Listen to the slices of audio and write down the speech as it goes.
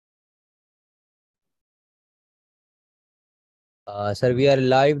Sir, we are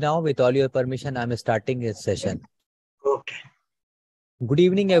live now. With all your permission, I'm starting this session. Okay. Good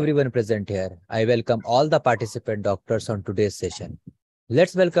evening, everyone present here. I welcome all the participant doctors on today's session.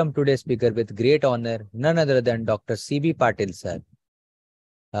 Let's welcome today's speaker with great honor, none other than Dr. C.B. Patil, sir.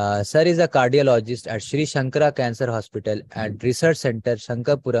 Sir is a cardiologist at Sri Shankara Cancer Hospital and Research Center,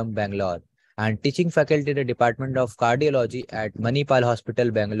 Shankarpuram, Bangalore, and teaching faculty in the Department of Cardiology at Manipal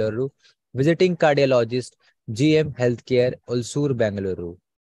Hospital, Bangalore, visiting cardiologist, GM Healthcare, Ulsur, Bangalore.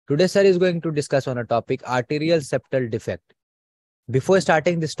 Today, sir is going to discuss on a topic, arterial septal defect. Before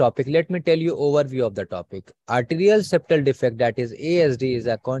starting this topic, let me tell you overview of the topic. Arterial septal defect, that is ASD, is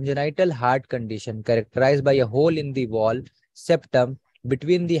a congenital heart condition characterized by a hole in the wall septum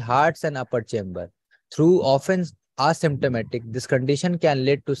between the hearts and upper chamber. Through often asymptomatic, this condition can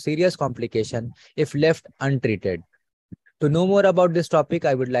lead to serious complication if left untreated. To know more about this topic,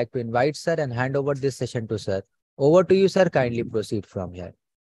 I would like to invite sir and hand over this session to sir. Over to you, sir. Kindly proceed from here.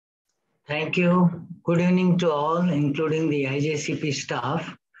 Thank you. Good evening to all, including the IJCP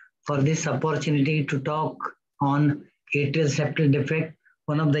staff, for this opportunity to talk on atrial septal defect,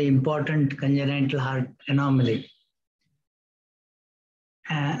 one of the important congenital heart anomaly.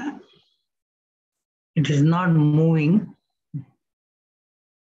 It is not moving.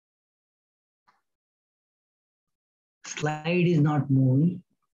 Slide is not moving.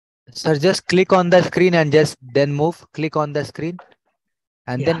 Sir, just click on the screen and just then move. Click on the screen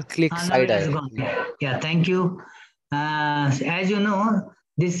and then click now side it has eye. gone. Yeah, thank you. As you know,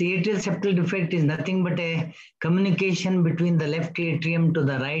 this atrial septal defect is nothing but a communication between the left atrium to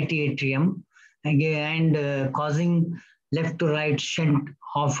the right atrium and causing left to right shunt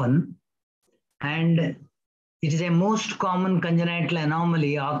often. And it is a most common congenital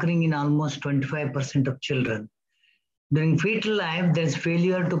anomaly occurring in almost 25% of children. During fetal life, there is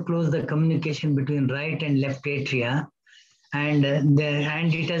failure to close the communication between right and left atria, and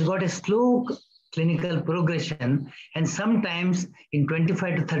it has got a slow clinical progression, and sometimes in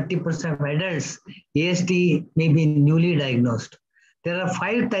 25 to 30% of adults, ASD may be newly diagnosed. There are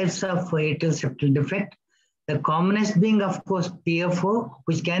 5 types of atrial septal defect. The commonest being, of course, PFO,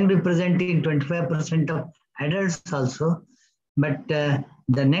 which can be present in 25% of adults also. But the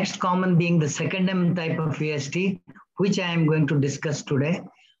next common being the second M type of ASD, which I am going to discuss today.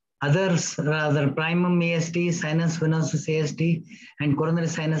 Others, rather primum ASD, sinus venosus ASD, and coronary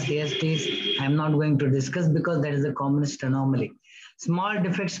sinus ASDs, I am not going to discuss because that is the commonest anomaly. Small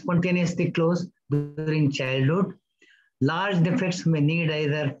defects spontaneously close during childhood. Large defects may need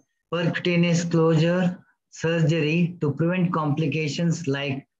either percutaneous closure, surgery to prevent complications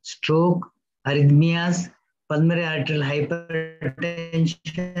like stroke, arrhythmias, pulmonary arterial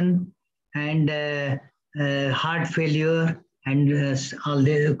hypertension, and heart failure, and all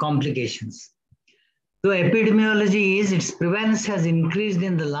the complications. So epidemiology is its prevalence has increased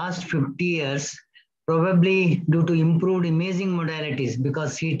in the last 50 years, probably due to improved imaging modalities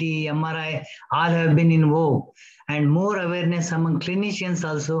because CT, MRI, all have been in vogue, and more awareness among clinicians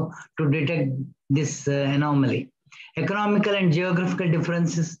also to detect this anomaly. Economical and geographical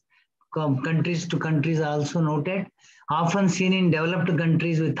differences countries to countries are also noted, often seen in developed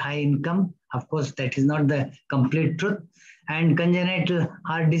countries with high income. Of course, that is not the complete truth. And congenital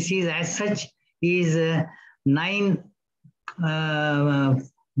heart disease as such is 9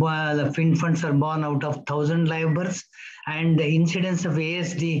 infants are born out of 1,000 live births, and the incidence of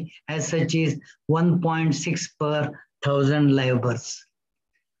ASD as such is 1.6 per 1,000 live births.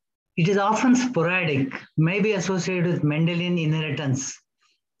 It is often sporadic, may be associated with Mendelian inheritance,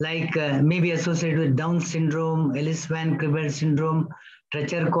 like may be associated with Down syndrome, Ellis-Van Cribald syndrome,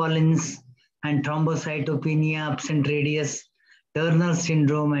 Treacher-Collins, and thrombocytopenia, absent radius, Turner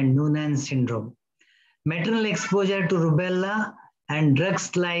syndrome, and Noonan syndrome. Maternal exposure to rubella and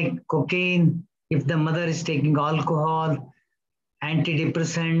drugs like cocaine, if the mother is taking alcohol,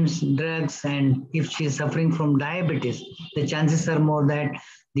 antidepressants, drugs, and if she is suffering from diabetes, the chances are more that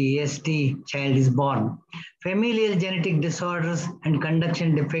the ASD child is born. Familial genetic disorders and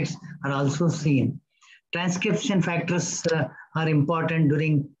conduction defects are also seen. Transcription factors are important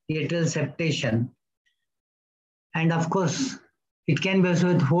during atrial septation. And of course, it can be also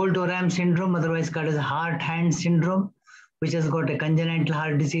with Holt-Oram syndrome, otherwise called as heart-hand syndrome, which has got a congenital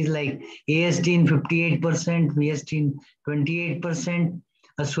heart disease like ASD in 58%, VSD in 28%,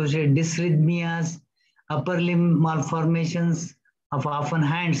 associated dysrhythmias, upper limb malformations of often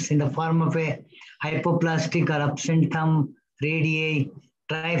hands in the form of a hypoplastic or absent thumb, radii,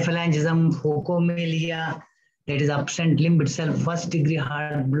 triphalangism, phocomelia, that is absent limb itself, first degree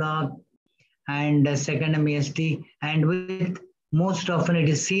heart block, and second MASD, and with most often it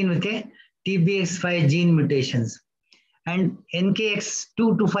is seen with a TBX5 gene mutations. And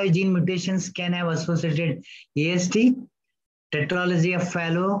NKX2 to 5 gene mutations can have associated AST, tetralogy of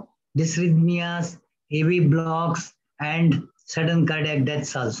Fallot, dysrhythmias, AV blocks, and sudden cardiac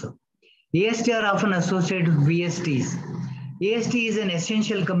deaths also. AST are often associated with VSTs. AST is an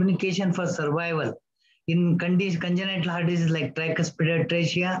essential communication for survival in congenital heart disease like tricuspid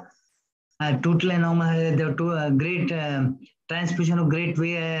atresia, total anomaly, the great transfusion of great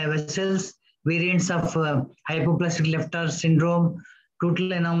vessels, variants of hypoplastic left heart syndrome,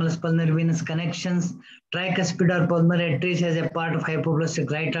 total anomalous pulmonary venous connections, tricuspid or pulmonary atresia as a part of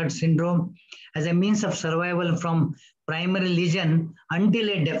hypoplastic right heart syndrome, as a means of survival from primary lesion until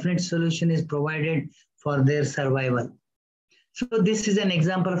a definite solution is provided for their survival. So this is an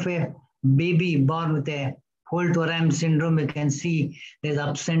example of a baby born with a Holt-Oram syndrome. You can see there's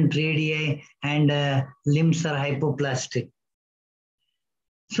absent radii and limbs are hypoplastic.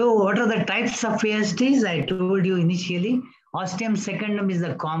 So what are the types of ASTs? I told you initially. Ostium secundum is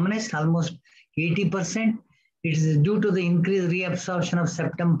the commonest, almost 80%. It is due to the increased reabsorption of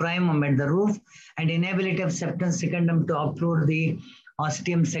septum primum at the roof and inability of septum secundum to upload the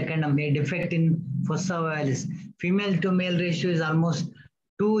ostium secundum, a defect in fossa ovalis. Female to male ratio is almost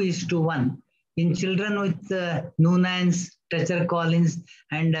 2:1. In children with Noonan's, Treacher Collins,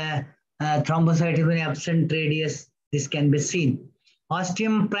 and thrombocytopenia absent radius, this can be seen.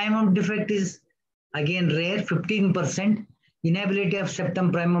 Ostium primum defect is again rare, 15%. Inability of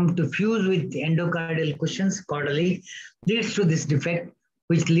septum primum to fuse with endocardial cushions caudally leads to this defect,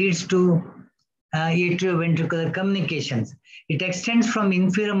 which leads to atrioventricular communications. It extends from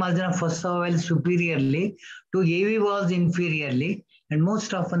inferior margin of fossa ovalis superiorly to AV valves inferiorly, and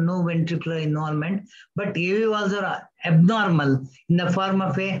most often no ventricular involvement, but AV valves are abnormal in the form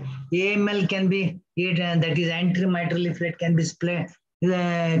of a AML can be, that is anterior mitral leaflet can be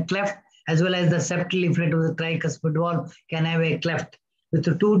cleft, as well as the septal leaflet of the tricuspid valve can have a cleft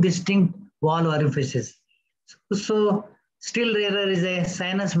with two distinct valve orifices. So still rarer is a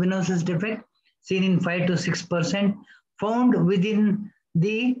sinus venosus defect seen in 5 to 6%, found within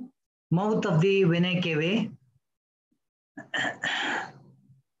the mouth of the vena cava.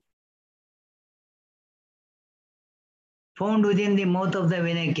 Found within the mouth of the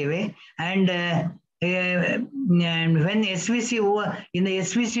vena cava, and when SVC, in the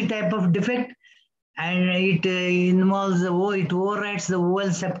SVC type of defect, and it involves, it overrides the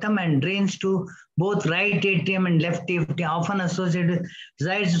oval septum and drains to both right atrium and left atrium, often associated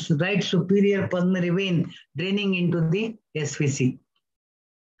with right superior pulmonary vein draining into the SVC.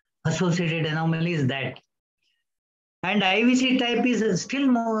 Associated anomaly is that. And IVC type is still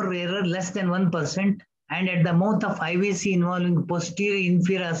more rarer, less than 1%, and at the mouth of IVC involving posterior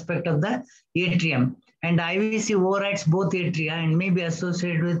inferior aspect of the atrium. And IVC overrides both atria and may be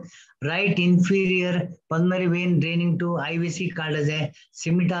associated with right inferior pulmonary vein draining to IVC called as a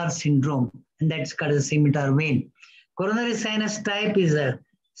scimitar syndrome, and that's called as a scimitar vein. Coronary sinus type is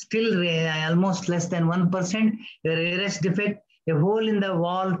still almost less than 1%, a rarest defect, a hole in the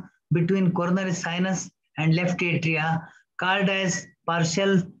wall between coronary sinus and left atria called as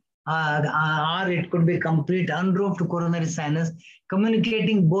partial or it could be complete unroofed coronary sinus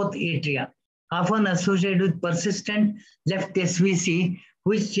communicating both atria, often associated with persistent left SVC,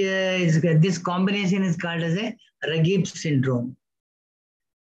 which this combination is called as a Ragib syndrome.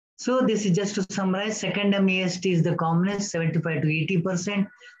 So this is just to summarize. Secondum AST is the commonest, 75 to 80%.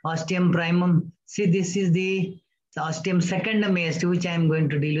 Ostium primum. See, this is the ostium secondum AST, which I am going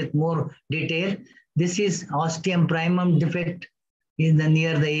to deal with more detail. This is ostium primum defect in the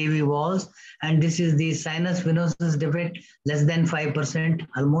near the AV walls, and this is the sinus venosus defect, less than 5%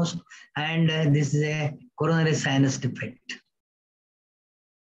 almost, and this is a coronary sinus defect.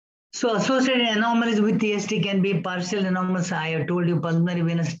 So associated anomalies with AST can be partial anomalies. I have told you pulmonary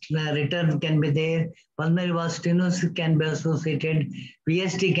venous return can be there, pulmonary valve stenosis can be associated,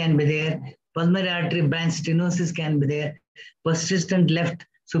 VST can be there, pulmonary artery branch stenosis can be there, persistent left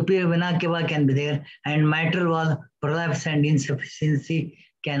superior vena cava can be there, and mitral valve prolapse and insufficiency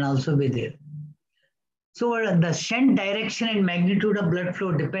can also be there. So the shunt direction and magnitude of blood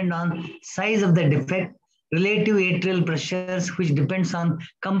flow depend on size of the defect, relative atrial pressures, which depends on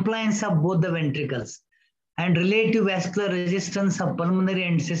compliance of both the ventricles, and relative vascular resistance of pulmonary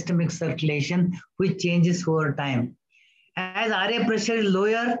and systemic circulation, which changes over time. As RA pressure is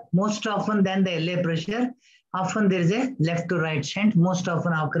lower most often than the LA pressure, often there is a left to right shunt, most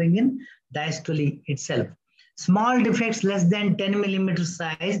often occurring in diastole itself. Small defects less than 10 millimeter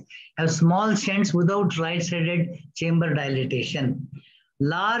size have small shunts without right-sided chamber dilatation.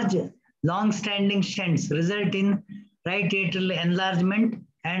 Large, long-standing shunts result in right atrial enlargement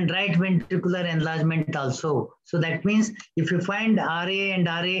and right ventricular enlargement also. So that means if you find RA and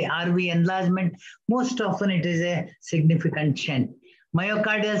RV enlargement, most often it is a significant shunt.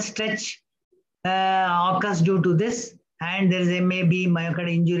 Myocardial stretch occurs due to this, and there is may be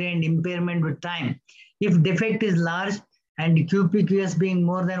myocardial injury and impairment with time. If defect is large and QPQS being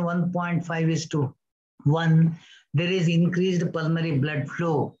more than 1.5:1, there is increased pulmonary blood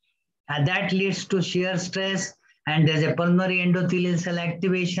flow. And that leads to shear stress, and there's a pulmonary endothelial cell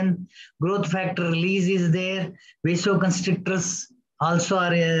activation. Growth factor release is there. Vasoconstrictors also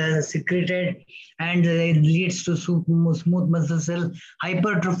are secreted, and it leads to smooth muscle cell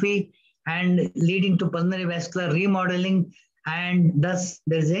hypertrophy and leading to pulmonary vascular remodeling, and thus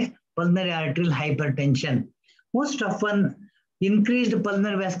there's a pulmonary arterial hypertension. Most often, increased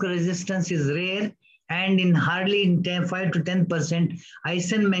pulmonary vascular resistance is rare, and in hardly in 5 to 10%,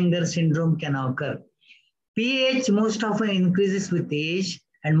 Eisenmenger syndrome can occur. pH most often increases with age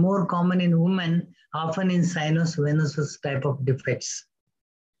and more common in women, often in sinus venosus type of defects.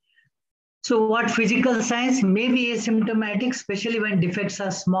 So what physical signs may be asymptomatic, especially when defects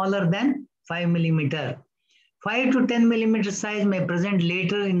are smaller than 5 millimeter. 5 to 10 millimeter size may present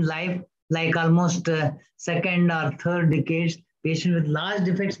later in life, like almost second or third decades. Patients with large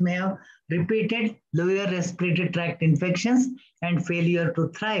defects may have repeated lower respiratory tract infections and failure to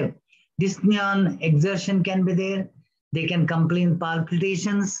thrive. Dyspnea on exertion can be there. They can complain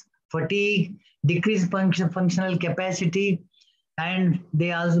palpitations, fatigue, decreased functional capacity, and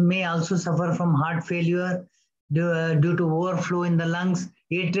they may also suffer from heart failure due to overflow in the lungs.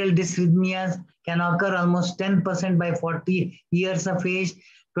 Atrial dysrhythmias can occur almost 10% by 40 years of age,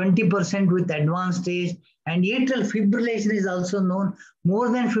 20% with advanced age, and atrial fibrillation is also known more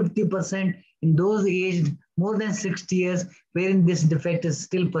than 50% in those aged more than 60 years, wherein this defect is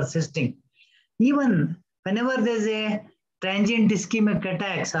still persisting. Even whenever there's a transient ischemic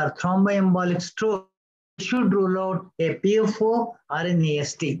attacks or thromboembolic stroke, should rule out a PFO or an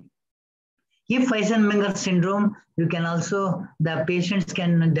AST. If Eisenmenger syndrome, you can also, the patients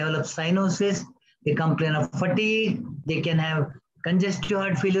can develop cyanosis, they complain of fatigue, they can have congestive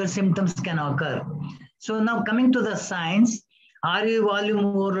heart failure symptoms can occur. So now coming to the signs, RV volume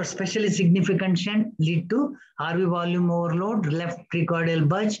overload, especially significant shunt, lead to RV volume overload, left precordial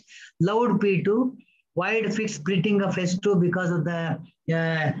bulge, loud P2, wide fixed splitting of S2 because of the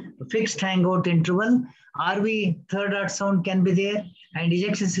fixed hangout interval. RV third heart sound can be there, and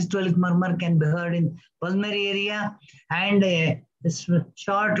ejection systolic murmur can be heard in pulmonary area, and this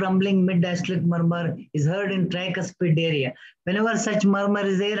short rumbling mid-diastolic murmur is heard in tricuspid area. Whenever such murmur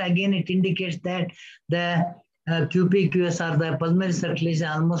is there, again it indicates that the QPQS or the pulmonary circulation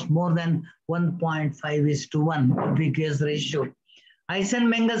almost more than 1.5:1 QPQS ratio.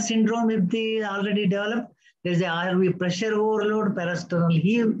 Eisenmenger syndrome, if they already developed, there's a RV pressure overload, parasternal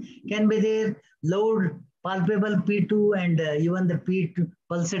heave can be there, loud palpable P2, and even the P2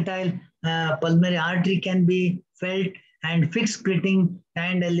 pulsatile pulmonary artery can be felt, and fixed splitting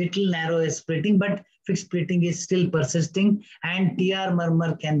and a little narrow splitting, but fixed splitting is still persisting, and TR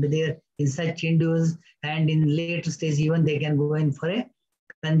murmur can be there in such individuals, and in later stage even they can go in for a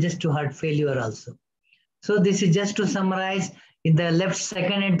congestive heart failure also. So this is just to summarize. In the left,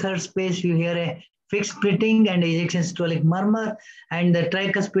 second, and third space, you hear a fixed splitting and ejection systolic murmur, and the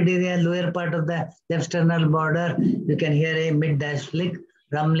tricuspid area, lower part of the left sternal border, you can hear a mid-diastolic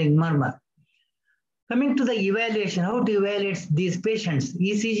rumbling murmur. Coming to the evaluation, how to evaluate these patients?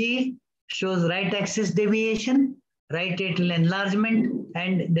 ECG shows right axis deviation, right atrial enlargement,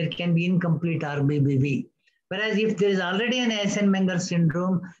 and there can be incomplete RBBV. Whereas if there is already an Eisenmenger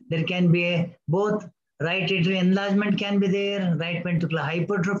syndrome, there can be both right atrial enlargement can be there, right ventricular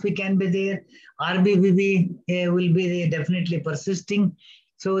hypertrophy can be there, RBBV will be definitely persisting.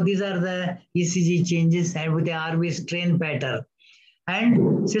 So these are the ECG changes, and with the RV strain pattern.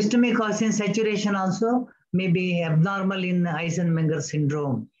 And systemic oxygen saturation also may be abnormal in Eisenmenger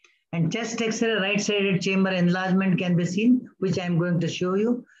syndrome. And chest X-ray right-sided chamber enlargement can be seen, which I am going to show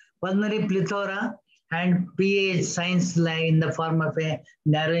you. Pulmonary plethora and PH signs lie in the form of a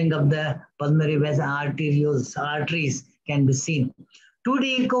narrowing of the pulmonary arteries can be seen.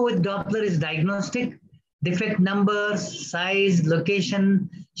 2D echo with Doppler is diagnostic. Defect numbers, size, location,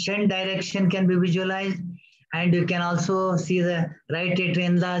 shunt direction can be visualized. And you can also see the right atrial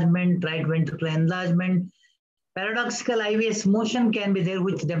enlargement, right ventricular enlargement. Paradoxical IVS motion can be there,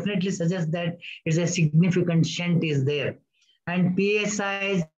 which definitely suggests that it's a significant shunt is there. And PA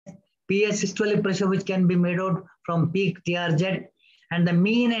size, PA systolic pressure, which can be made out from peak TR jet, and the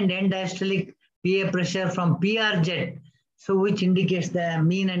mean and end diastolic PA pressure from PR jet, so which indicates the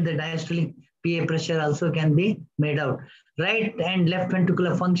mean and the diastolic PA pressure also can be made out. Right and left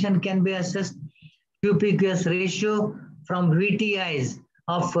ventricular function can be assessed. QPQS ratio from VTIs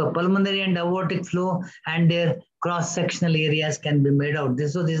of pulmonary and aortic flow and their cross-sectional areas can be made out.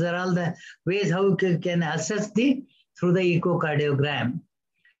 So these are all the ways how you can assess through the echocardiogram.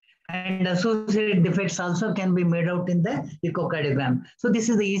 And associated defects also can be made out in the echocardiogram. So this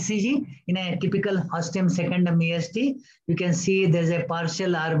is the ECG in a typical ostium secundum EST. You can see there's a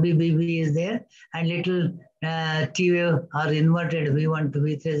partial RBBB is there and little T wave or inverted V1 to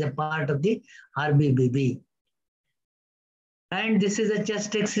V3 is a part of the RBBB. And this is a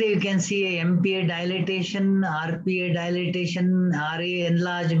chest X-ray. You can see a MPA dilatation, RPA dilatation, RA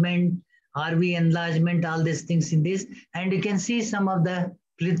enlargement, RV enlargement, all these things in this. And you can see some of the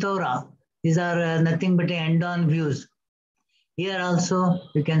plethora. These are nothing but end-on views. Here also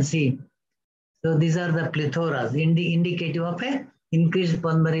you can see. So these are the plethoras, indicative of a increased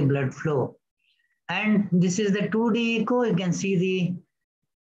pulmonary blood flow. And this is the 2D echo. You can see the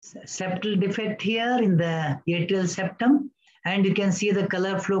septal defect here in the atrial septum. And you can see the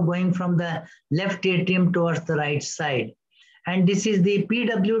color flow going from the left atrium towards the right side. And this is the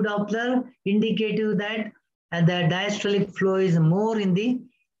PW Doppler, indicative that the diastolic flow is more in the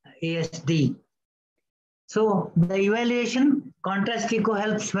ASD. So the evaluation, contrast echo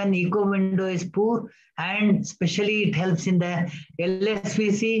helps when echo window is poor, and especially it helps in the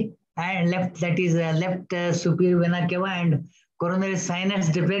LSVC and left, that is left superior vena cava and coronary sinus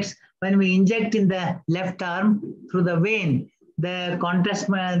defects. When we inject in the left arm through the vein, the contrast,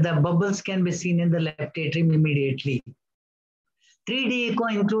 the bubbles can be seen in the left atrium immediately. 3D echo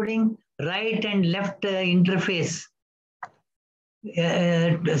including right and left interface.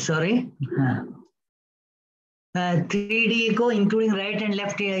 3D echo including right and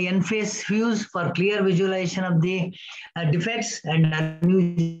left end-face views for clear visualization of the defects and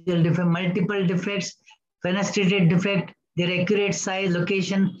unusual defect, multiple defects, fenestrated defect, their accurate size,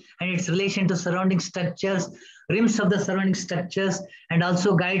 location, and its relation to surrounding structures, rims of the surrounding structures, and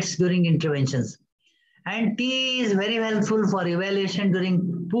also guides during interventions. And T is very helpful for evaluation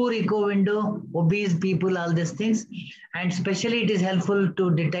during poor echo window, obese people, all these things. And especially it is helpful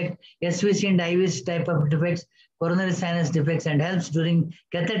to detect SVC and IVC type of defects, coronary sinus defects, and helps during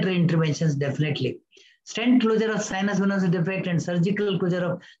catheter interventions definitely. Stent closure of sinus venosus defect and surgical closure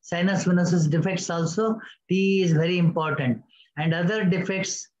of sinus venosus defects also, T is very important. And other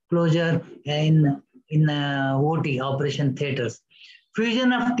defects closure in OT, operation theaters.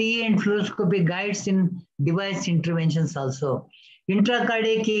 Fusion of T and fluoroscopy guides in device interventions also.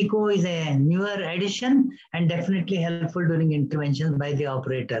 Intracardiac echo is a newer addition and definitely helpful during interventions by the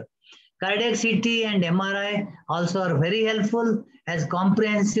operator. Cardiac CT and MRI also are very helpful as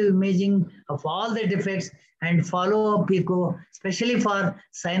comprehensive imaging of all the defects and follow-up echo, especially for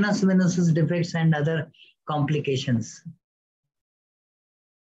sinus venosus defects and other complications.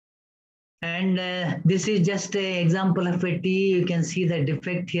 And this is just an example of a T. You can see the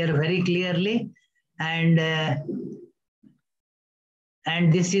defect here very clearly. And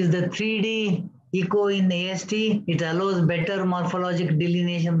this is the 3D echo in the AST. It allows better morphologic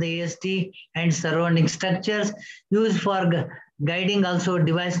delineation of the AST and surrounding structures, used for guiding also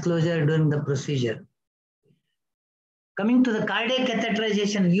device closure during the procedure. Coming to the cardiac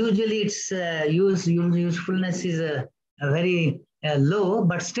catheterization, usually its usefulness is very low,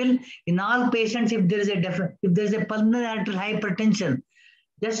 but still in all patients, if there is a pulmonary arterial hypertension,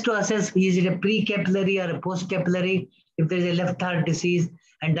 just to assess is it a pre-capillary or a post-capillary, if there is a left heart disease,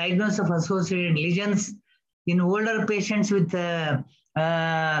 and diagnosis of associated lesions in older patients with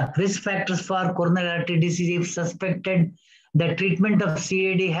risk factors for coronary artery disease, if suspected, the treatment of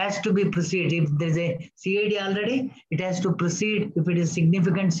CAD has to be proceed. If there is a CAD already, it has to proceed. If it is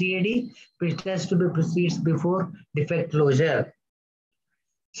significant CAD, it has to be proceeded before defect closure.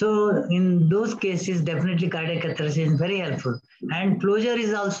 So in those cases, definitely cardiac catheterization is very helpful. And closure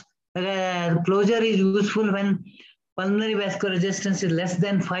is also useful when pulmonary vascular resistance is less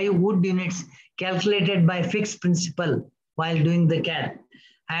than 5 Wood units calculated by fixed principle while doing the cath,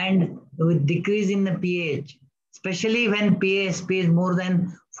 and with decrease in the pH, especially when pH is more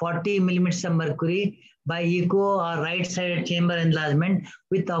than 40 millimeters of mercury by echo or right-sided chamber enlargement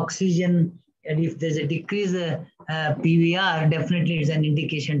with oxygen. And if there's a decrease PVR, definitely it's an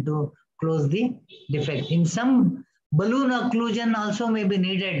indication to close the defect. In some, balloon occlusion also may be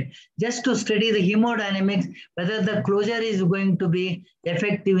needed just to study the hemodynamics, whether the closure is going to be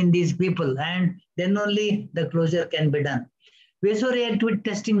effective in these people, and then only the closure can be done. Vasoreactivity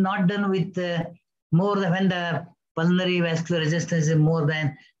testing not done with more than when the pulmonary vascular resistance is more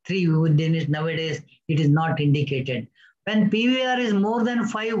than 3 Wood units nowadays, it is not indicated. When PVR is more than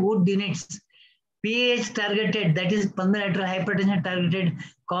 5 Wood units, PAH targeted, that is pulmonary arterial hypertension targeted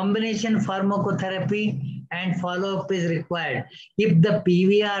combination pharmacotherapy and follow-up is required. If the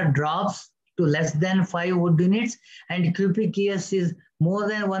PVR drops to less than 5 wood units and QPQS is more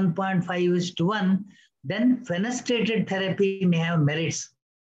than 1.5:1, then fenestrated therapy may have merits.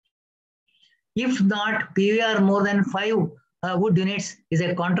 If not, PVR more than 5 wood units is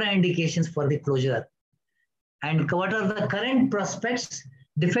a contraindication for the closure. And what are the current prospects?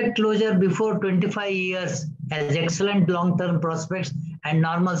 Defect closure before 25 years has excellent long-term prospects and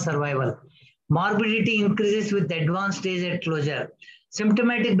normal survival. Morbidity increases with advanced stage at closure.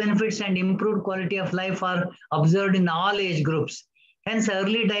 Symptomatic benefits and improved quality of life are observed in all age groups. Hence,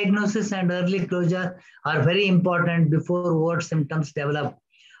 early diagnosis and early closure are very important before overt symptoms develop.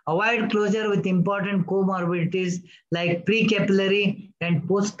 Avoid closure with important comorbidities like precapillary and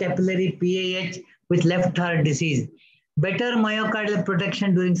postcapillary PAH with left heart disease. Better myocardial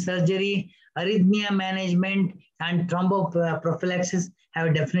protection during surgery, arrhythmia management, and thromboprophylaxis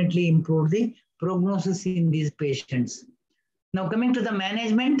have definitely improved the prognosis in these patients. Now, coming to the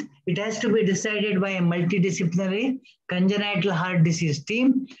management, it has to be decided by a multidisciplinary congenital heart disease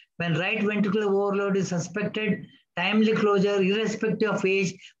team. When right ventricular overload is suspected, timely closure, irrespective of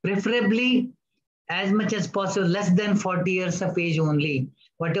age, preferably as much as possible, less than 40 years of age only.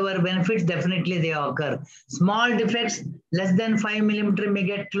 Whatever benefits, definitely they occur. Small defects, less than 5 millimeter may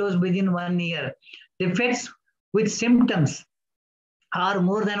get closed within 1 year. Defects with symptoms are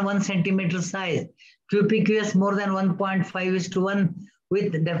more than 1 centimeter size. QPQS more than 1.5:1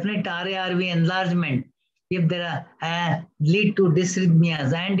 with definite RARV enlargement. If there are lead to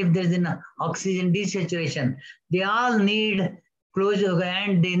dysrhythmias and if there is an oxygen desaturation, they all need closure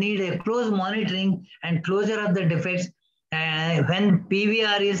and they need a close monitoring and closure of the defects when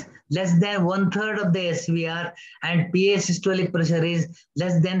PVR is less than 1/3 of the SVR and PA systolic pressure is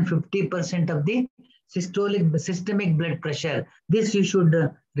less than 50% of the systemic blood pressure. This you should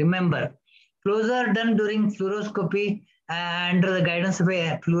remember. Closure done during fluoroscopy under the guidance of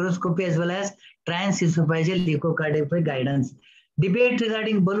a fluoroscopy as well as transesophageal echocardiography guidance. Debate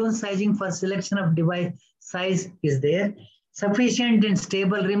regarding balloon sizing for selection of device size is there. Sufficient and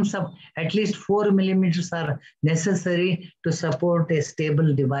stable rims of at least 4 millimeters are necessary to support a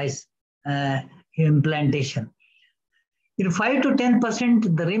stable device implantation. In 5 to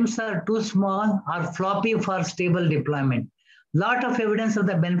 10%, the rims are too small or floppy for stable deployment. Lot of evidence of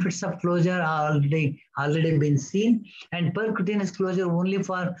the benefits of closure are already been seen, and percutaneous closure only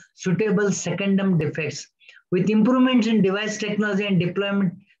for suitable secundum defects. With improvements in device technology and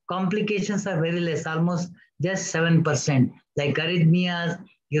deployment, complications are very less, almost just 7%, like arrhythmias,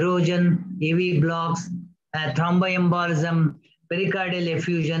 erosion, AV blocks, thromboembolism, pericardial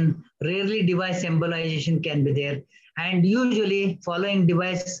effusion. Rarely device embolization can be there. And usually following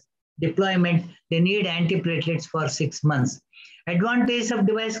device deployment, they need antiplatelets for 6 months. Advantage of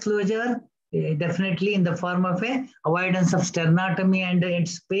device closure, definitely in the form of a avoidance of sternotomy and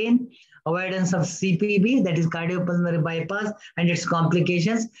its pain, avoidance of CPB, that is cardiopulmonary bypass, and its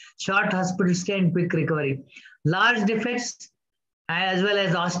complications, short hospital stay and quick recovery. Large defects as well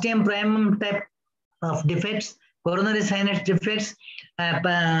as ostium primum type of defects, coronary sinus defects,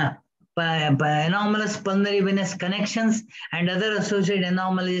 anomalous pulmonary venous connections, and other associated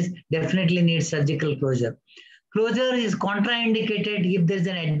anomalies definitely need surgical closure. Closure is contraindicated if there is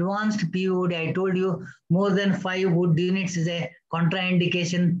an advanced PVOD. I told you more than 5 wood units is a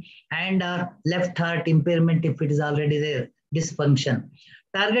contraindication, and left heart impairment if it is already there, dysfunction.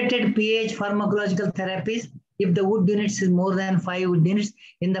 Targeted PAH pharmacological therapies, if the wood units is more than 5 wood units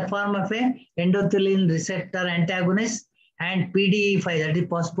in the form of a endothelin receptor antagonist and PDE5, that is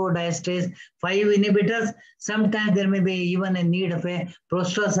phosphodiesterase 5 inhibitors. Sometimes there may be even a need of a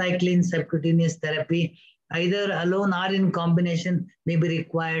prostacyclin subcutaneous therapy, either alone or in combination may be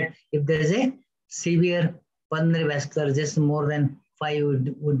required if there is a severe pulmonary vascular, just more than 5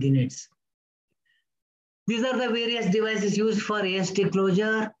 wood units. These are the various devices used for AST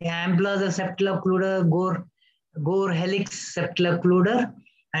closure: Amplaza septal occluder, Gore helix septal occluder,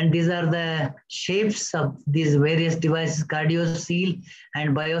 and these are the shapes of these various devices: CardioSeal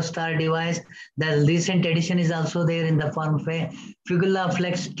and BioStar device. The recent addition is also there in the form of a Fibula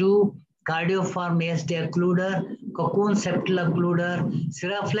Flex 2, Cardioform AST occluder, Cocoon septal occluder,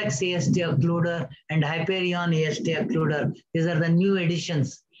 Siraflex AST occluder, and Hyperion AST occluder. These are the new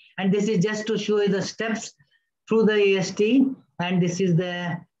additions. And this is just to show you the steps through the AST. And this is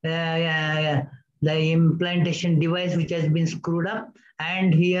the implantation device which has been screwed up.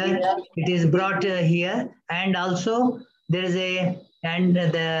 And here it is brought here. And also there is and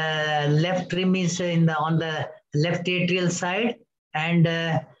the left rim is on the left atrial side. And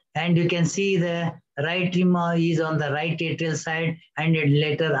And you can see the right rim is on the right atrial side and it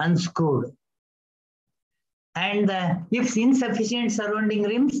later unscrewed. And if insufficient surrounding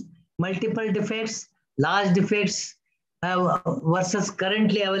rims, multiple defects, large defects versus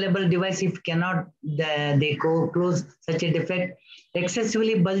currently available device, if cannot they close such a defect,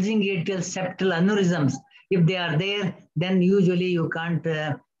 excessively bulging atrial septal aneurysms, if they are there, then usually you can't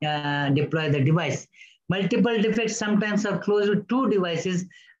deploy the device. Multiple defects sometimes are closed with two devices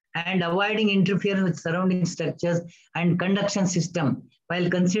and avoiding interference with surrounding structures and conduction system while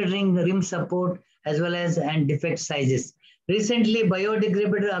considering rim support as well as and defect sizes. Recently,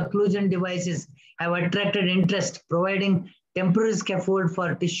 biodegradable occlusion devices have attracted interest, providing temporary scaffold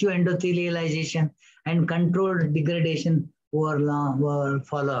for tissue endothelialization and controlled degradation over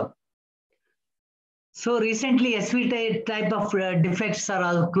follow-up. So recently, SV type of defects are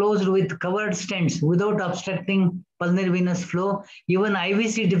all closed with covered stents without obstructing pulmonary venous flow. Even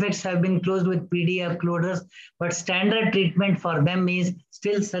IVC defects have been closed with PDA occluders, but standard treatment for them is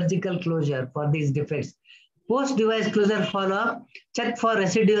still surgical closure for these defects. Post-device closure follow-up, check for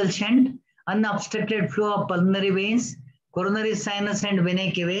residual shunt, unobstructed flow of pulmonary veins, coronary sinus and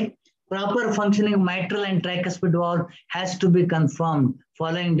venae cavae. Proper functioning mitral and tricuspid valve has to be confirmed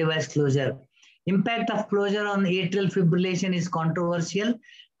following device closure. Impact of closure on atrial fibrillation is controversial.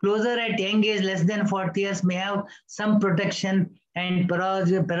 Closure at young age, less than 40 years, may have some protection and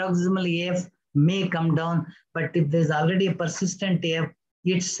paroxysmal AF may come down. But if there's already a persistent AF,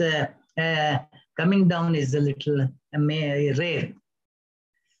 its coming down is a little rare.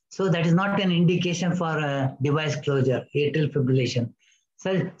 So that is not an indication for device closure, atrial fibrillation.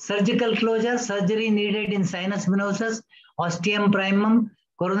 Surgical closure, surgery needed in sinus venosus, ostium primum,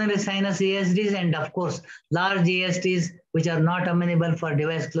 coronary sinus ASDs, and of course, large ASDs which are not amenable for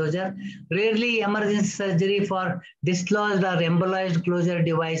device closure. Rarely emergency surgery for dislodged or embolized closure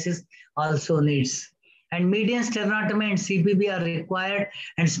devices also needs. And median sternotomy and CPB are required,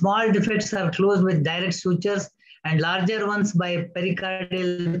 and small defects are closed with direct sutures, and larger ones by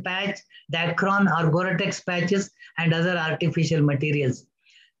pericardial patch, Dacron or Gore-Tex patches, and other artificial materials.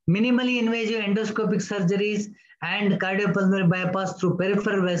 Minimally invasive endoscopic surgeries and cardiopulmonary bypass through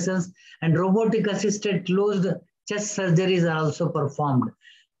peripheral vessels and robotic assisted closed chest surgeries are also performed.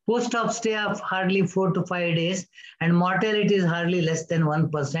 Post-op stay of hardly 4 to 5 days, and mortality is hardly less than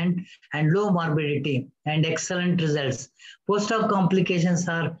 1% and low morbidity and excellent results. Post-op complications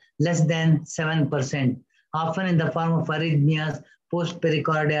are less than 7%, often in the form of arrhythmias,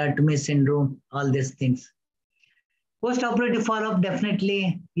 post-pericardiectomy syndrome, all these things. Post-operative follow-up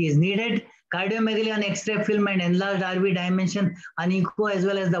definitely is needed. Cardiomegaly on X-ray film and enlarged RV dimension on echo as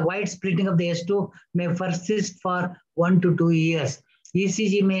well as the wide splitting of the S2 may persist for 1 to 2 years.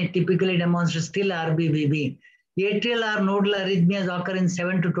 ECG may typically demonstrate still RBBB. Atrial or nodal arrhythmias occur in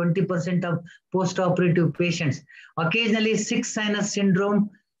 7 to 20% of post-operative patients. Occasionally, sick sinus syndrome,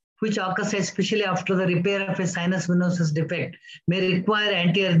 which occurs especially after the repair of a sinus venosus defect, may require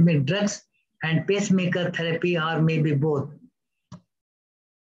antiarrhythmic drugs and pacemaker therapy, or maybe both.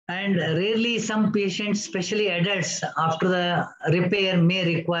 And rarely some patients, especially adults, after the repair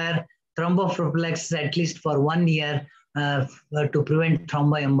may require thromboprophylaxis at least for 1 year to prevent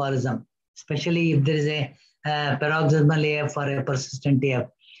thromboembolism, especially if there is a paroxysmal AF or a persistent AF.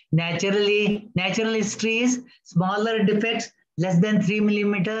 Natural history is smaller defects, less than 3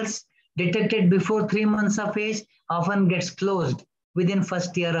 millimeters, detected before 3 months of age, often gets closed within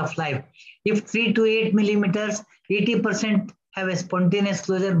first year of life. If 3 to 8 millimeters, 80% have a spontaneous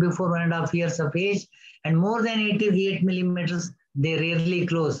closure before 1.5 years of age, and more than 88 millimeters, they rarely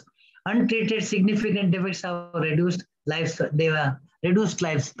close. Untreated significant defects have reduced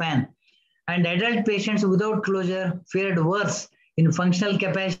lifespan. And adult patients without closure fared worse in functional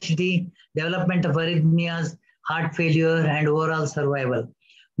capacity, development of arrhythmias, heart failure, and overall survival.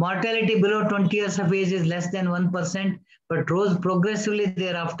 Mortality below 20 years of age is less than 1%, but rose progressively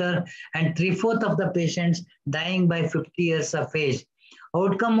thereafter, and 3/4 of the patients dying by 50 years of age.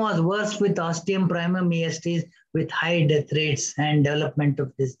 Outcome was worse with ostium primum ESTs with high death rates and development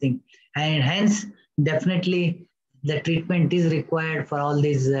of this thing. And hence, definitely the treatment is required for all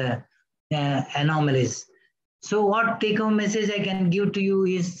these anomalies. So what take-home message I can give to you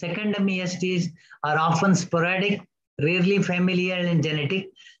is secondum ESTs are often sporadic, rarely familial and genetic.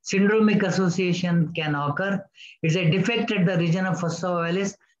 Syndromic association can occur. It's a defect at the region of fossa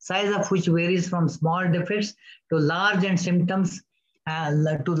ovalis, size of which varies from small defects to large, and symptoms and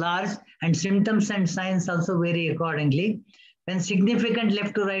signs also vary accordingly. When significant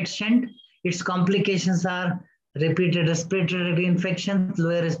left to right shunt, its complications are repeated respiratory tract infections,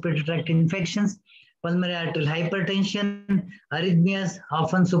 lower respiratory tract infections, pulmonary arterial hypertension, arrhythmias,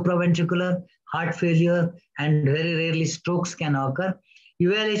 often supraventricular, heart failure, and very rarely strokes can occur.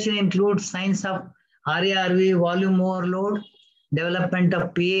 Evaluation includes signs of RARV, volume overload, development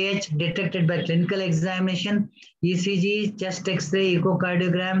of PAH detected by clinical examination, ECG, chest X-ray,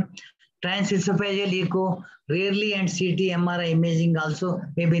 echocardiogram, transesophageal echo, rarely, and CT MRI imaging also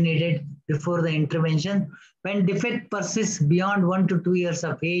may be needed before the intervention. When defect persists beyond 1 to 2 years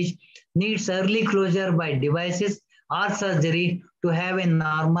of age, needs early closure by devices or surgery to have a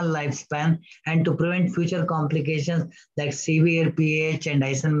normal lifespan and to prevent future complications like severe PAH and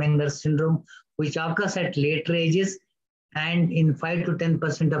Eisenmenger syndrome, which occurs at later ages and in 5 to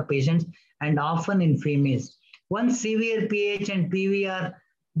 10% of patients and often in females. Once severe PAH and PVR,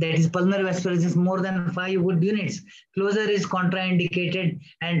 that is pulmonary vascular more than 5 wood units, closure is contraindicated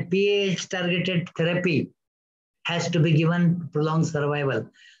and PAH targeted therapy has to be given to prolong survival.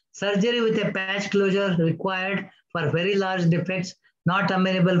 Surgery with a patch closure required for very large defects, not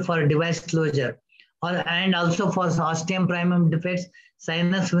amenable for device closure, and also for ostium primum defects,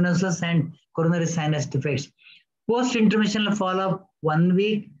 sinus venosus, and coronary sinus defects. Post-interventional follow-up 1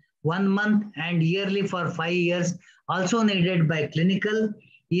 week, 1 month, and yearly for 5 years, also needed by clinical,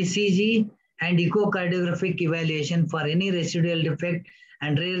 ECG, and echocardiographic evaluation for any residual defect,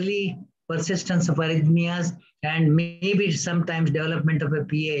 and rarely persistence of arrhythmias, and maybe sometimes development of a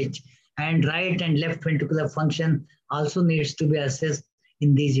PAH, and right and left ventricular function also needs to be assessed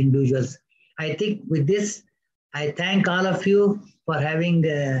in these individuals. I think with this, I thank all of you for having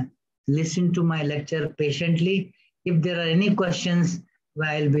listened to my lecture patiently. If there are any questions,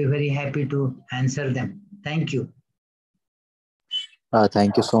 I'll be very happy to answer them. Thank you.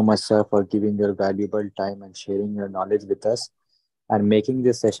 Thank you so much, sir, for giving your valuable time and sharing your knowledge with us and making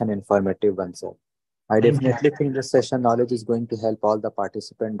this session informative one, sir. I Thank you. definitely think this session knowledge is going to help all the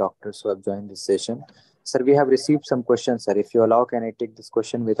participant doctors who have joined this session. Sir, we have received some questions, sir. If you allow, can I take this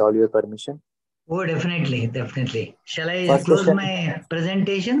question with all your permission? Oh, definitely, definitely. Shall I First close question. my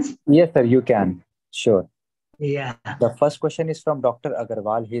presentations? Yes, sir, you can. Sure. Yeah. The first question is from Dr.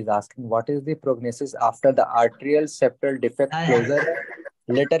 Agarwal. He is asking, what is the prognosis after the arterial septal defect closure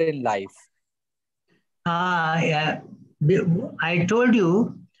later in life? Yeah. I told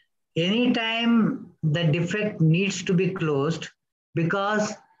you, anytime the defect needs to be closed,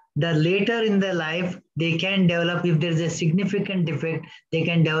 because the later in the life, they can develop, if there is a significant defect, they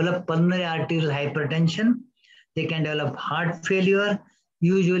can develop pulmonary arterial hypertension, they can develop heart failure.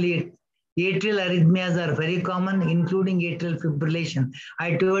 Usually, atrial arrhythmias are very common, including atrial fibrillation.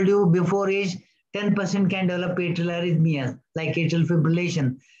 I told you before age, 10% can develop atrial arrhythmias, like atrial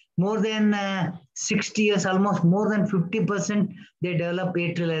fibrillation. More than 60 years, almost more than 50%, they develop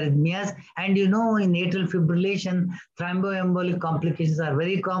atrial arrhythmias. And you know, in atrial fibrillation, thromboembolic complications are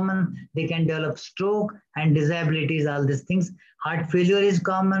very common. They can develop stroke and disabilities, all these things. Heart failure is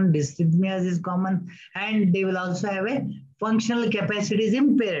common, dysrhythmias is common, and they will also have a functional capacity is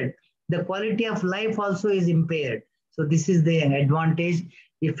impaired. The quality of life also is impaired. So this is the advantage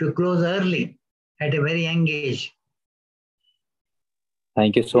if you close early at a very young age.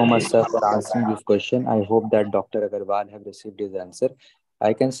 Thank you so much, sir, for answering this question. I hope that Dr. Agarwal have received his answer.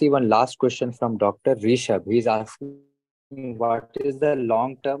 I can see one last question from Dr. Rishabh. He is asking, what is the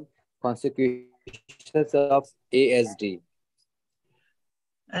long-term consequences of ASD?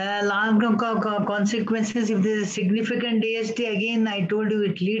 Long-term consequences, if there is significant ASD, again, I told you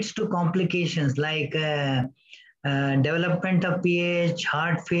it leads to complications like development of PH,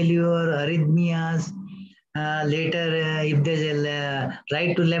 heart failure, arrhythmias. Later, if there's a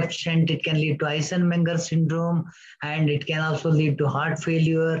right to left shunt, it can lead to Eisenmenger syndrome, and it can also lead to heart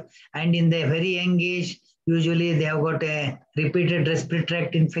failure. And in the very young age, usually they have got a repeated respiratory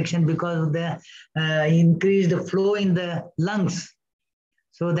tract infection because of the increased flow in the lungs.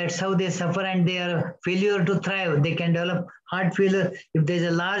 So that's how they suffer, and they are failure to thrive. They can develop heart failure. If there's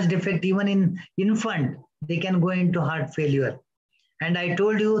a large defect, even in infant, they can go into heart failure. And I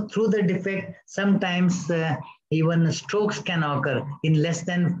told you, through the defect, sometimes even strokes can occur in less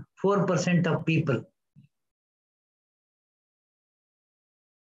than 4% of people.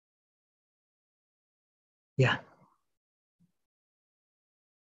 Yeah.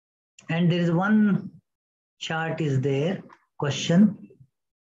 And there is one chart is there, question.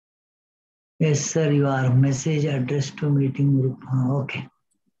 Yes, sir, your message addressed to meeting group. Okay.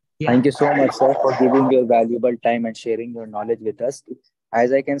 Yeah. Thank you so much, sir, for giving your valuable time and sharing your knowledge with us.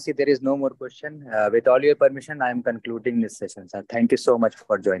 As I can see, there is no more question. With all your permission, I am concluding this session, sir. Thank you so much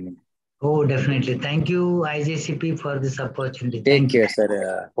for joining. Oh, definitely. Thank you, IJCP, for this opportunity. Take care,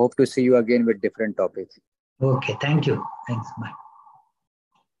 sir. Hope to see you again with different topics. Okay. Thank you. Thanks. Bye.